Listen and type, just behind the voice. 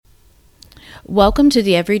Welcome to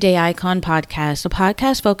the Everyday Icon Podcast, a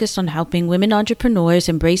podcast focused on helping women entrepreneurs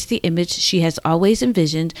embrace the image she has always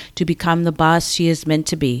envisioned to become the boss she is meant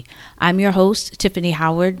to be. I'm your host, Tiffany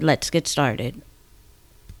Howard. Let's get started.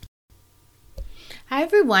 Hi,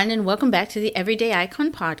 everyone, and welcome back to the Everyday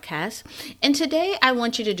Icon Podcast. And today I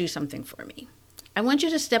want you to do something for me. I want you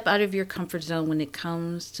to step out of your comfort zone when it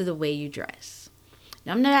comes to the way you dress.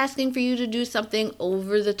 Now, I'm not asking for you to do something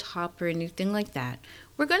over the top or anything like that.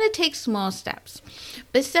 We're going to take small steps,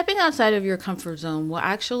 but stepping outside of your comfort zone will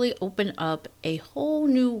actually open up a whole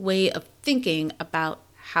new way of thinking about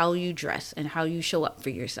how you dress and how you show up for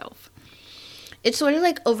yourself. It's sort of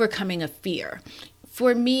like overcoming a fear.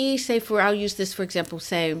 For me, I'll use this for example,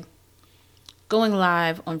 say going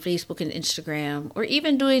live on Facebook and Instagram, or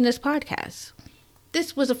even doing this podcast.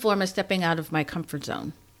 This was a form of stepping out of my comfort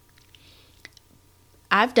zone.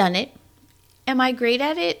 I've done it. Am I great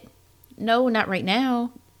at it? No, not right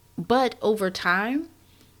now. But over time,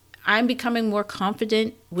 I'm becoming more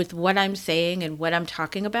confident with what I'm saying and what I'm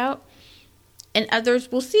talking about. And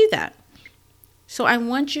others will see that. So I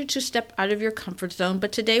want you to step out of your comfort zone.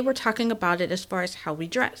 But today we're talking about it as far as how we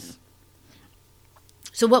dress.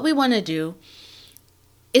 So what we want to do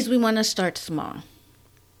is we want to start small.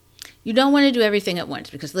 You don't want to do everything at once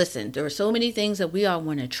because listen, there are so many things that we all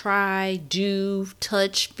want to try, do,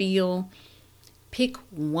 touch, feel. Pick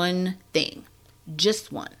one thing,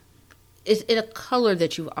 just one. Is it a color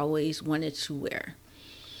that you've always wanted to wear?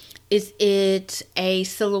 Is it a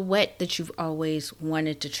silhouette that you've always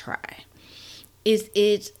wanted to try? Is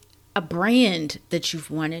it a brand that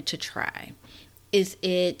you've wanted to try? Is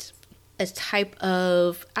it a type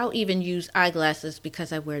of, I'll even use eyeglasses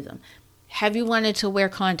because I wear them. Have you wanted to wear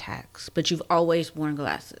contacts, but you've always worn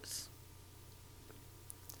glasses?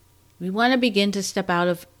 We want to begin to step out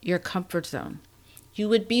of your comfort zone. You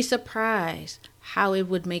would be surprised how it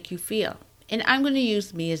would make you feel. And I'm going to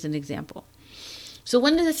use me as an example. So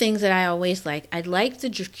one of the things that I always I like the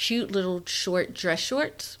cute little short dress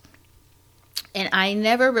shorts. And I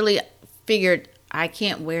never really figured I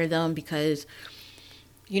can't wear them because,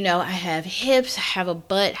 I have hips, I have a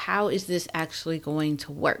butt. How is this actually going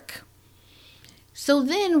to work? So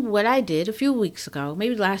then what I did a few weeks ago,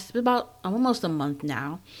 maybe lasted about almost a month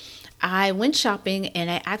now, I went shopping and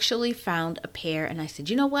I actually found a pair and I said,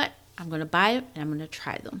 you know what? I'm going to buy it and I'm going to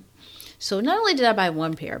try them. So not only did I buy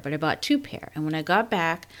one pair, but I bought two pair. And when I got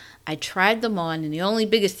back, I tried them on. And the only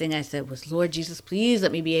biggest thing I said was, Lord Jesus, please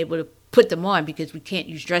let me be able to put them on because we can't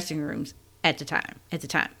use dressing rooms at the time.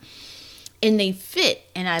 And they fit.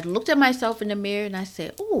 And I looked at myself in the mirror and I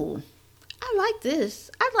said, oh, I like this.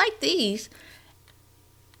 I like these.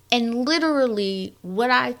 And literally what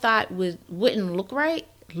I thought wouldn't look right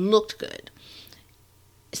looked good.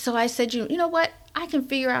 So I said, you know what? I can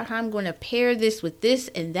figure out how I'm going to pair this with this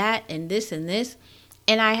and that and this and this.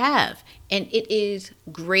 And I have. And it is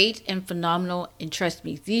great and phenomenal. And trust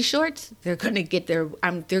me, these shorts, I'm going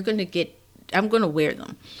to wear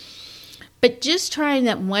them. But just trying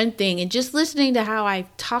that one thing and just listening to how I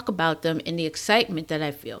talk about them and the excitement that I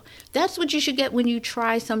feel, that's what you should get when you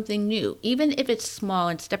try something new, even if it's small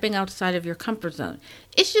and stepping outside of your comfort zone.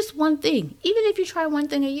 It's just one thing. Even if you try one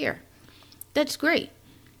thing a year, that's great.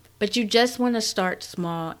 But you just want to start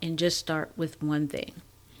small and just start with one thing.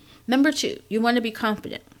 Number 2, you want to be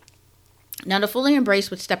confident. Now, to fully embrace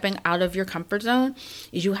what stepping out of your comfort zone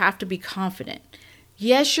is you have to be confident.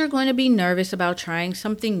 Yes, you're going to be nervous about trying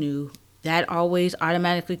something new. That always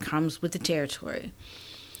automatically comes with the territory.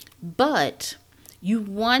 But you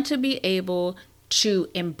want to be able to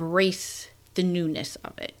embrace the newness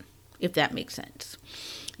of it, if that makes sense.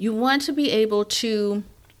 You want to be able to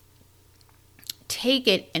take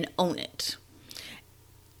it and own it.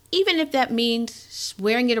 Even if that means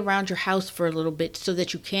wearing it around your house for a little bit so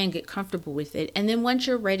that you can get comfortable with it. And then once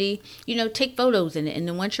you're ready, take photos in it. And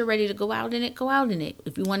then once you're ready to go out in it, go out in it.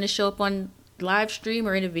 If you want to show up on live stream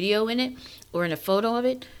or in a video in it or in a photo of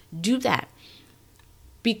it, do that.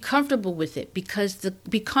 Be comfortable with it be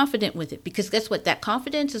confident with it because guess what? That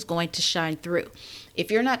confidence is going to shine through.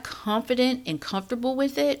 If you're not confident and comfortable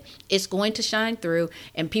with it, it's going to shine through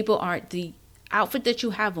and the outfit that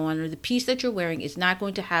you have on or the piece that you're wearing is not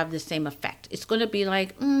going to have the same effect. It's going to be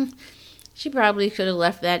like, she probably could have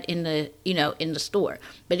left that in the store.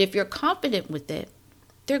 But if you're confident with it,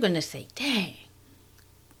 they're going to say, dang,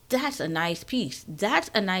 that's a nice piece.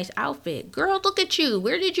 That's a nice outfit. Girl, look at you.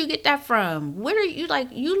 Where did you get that from? What are you like?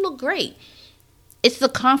 You look great. It's the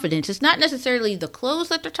confidence. It's not necessarily the clothes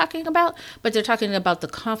that they're talking about, but they're talking about the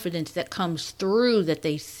confidence that comes through that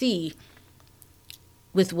they see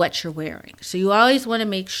with what you're wearing. So you always want to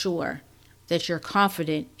make sure that you're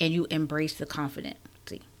confident and you embrace the confidence.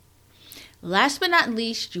 Last but not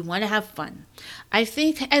least, you want to have fun. I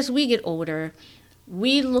think as we get older,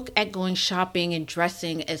 we look at going shopping and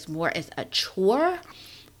dressing as more as a chore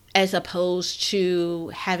as opposed to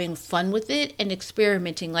having fun with it and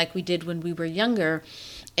experimenting like we did when we were younger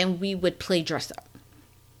and we would play dress up.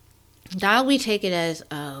 Now we take it as,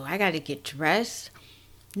 oh, I got to get dressed.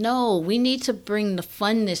 No, we need to bring the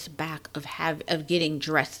funness back of getting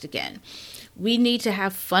dressed again. We need to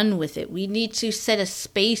have fun with it. We need to set a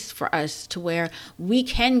space for us to where we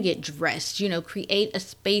can get dressed, create a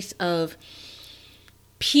space of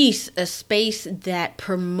peace, a space that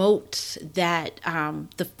promotes that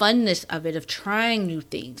the funness of it, of trying new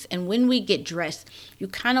things. And when we get dressed, you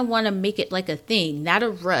kind of want to make it like a thing, not a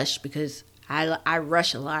rush, because I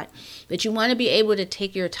rush a lot, but you want to be able to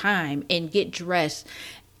take your time and get dressed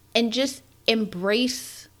and just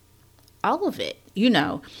embrace all of it. You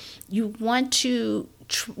want to,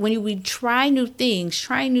 when we trying new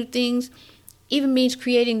things even means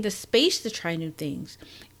creating the space to try new things.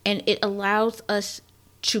 And it allows us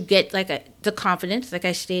to get the confidence, like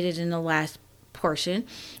I stated in the last portion.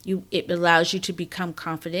 It allows you to become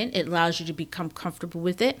confident. It allows you to become comfortable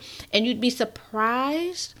with it. And you'd be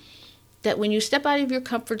surprised that when you step out of your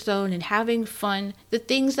comfort zone and having fun, the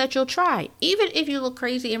things that you'll try, even if you look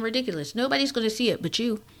crazy and ridiculous, nobody's going to see it but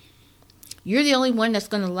you. You're the only one that's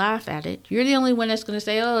going to laugh at it. You're the only one that's going to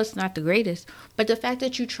say, oh, it's not the greatest. But the fact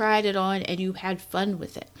that you tried it on and you had fun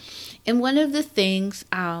with it. And one of the things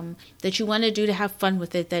that you want to do to have fun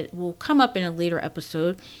with it that will come up in a later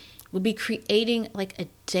episode will be creating like a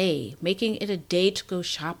day, making it a day to go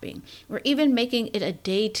shopping, or even making it a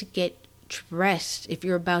day to get dressed if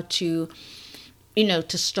you're about to,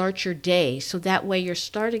 to start your day. So that way you're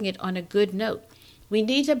starting it on a good note. We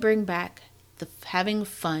need to bring back the having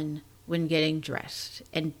fun when getting dressed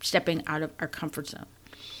and stepping out of our comfort zone.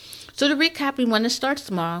 So to recap, we want to start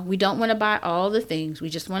small. We don't want to buy all the things. We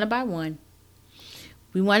just want to buy one.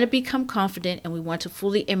 We want to become confident, and we want to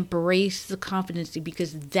fully embrace the confidence,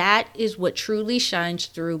 because that is what truly shines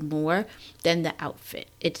through more than the outfit.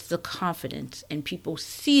 It's the confidence, and people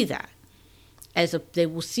see that. They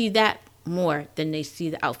will see that more than they see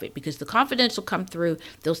the outfit, because the confidence will come through.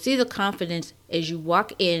 They'll see the confidence as you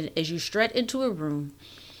walk in, as you strut into a room.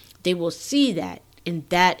 They will see that, and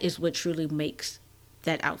that is what truly makes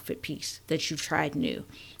that outfit piece that you tried new.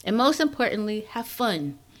 And most importantly, have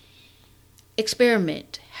fun.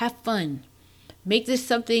 Experiment. Have fun. Make this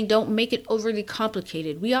something. Don't make it overly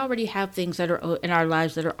complicated. We already have things that are in our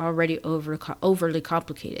lives that are already overly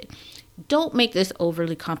complicated. Don't make this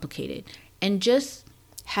overly complicated, and just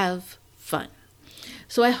have fun.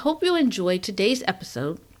 So I hope you enjoyed today's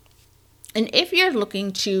episode. And if you're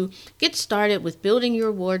looking to get started with building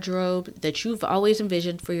your wardrobe that you've always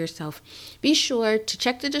envisioned for yourself, be sure to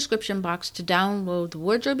check the description box to download the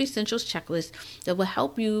Wardrobe Essentials Checklist that will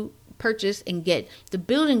help you purchase and get the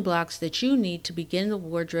building blocks that you need to begin the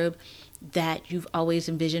wardrobe that you've always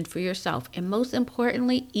envisioned for yourself. And most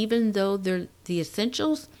importantly, even though they're the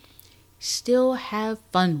essentials, still have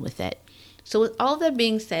fun with it. So with all that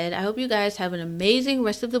being said, I hope you guys have an amazing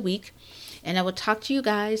rest of the week, and I will talk to you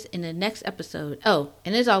guys in the next episode. Oh,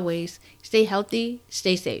 and as always, stay healthy,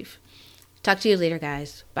 stay safe. Talk to you later,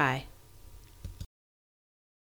 guys. Bye.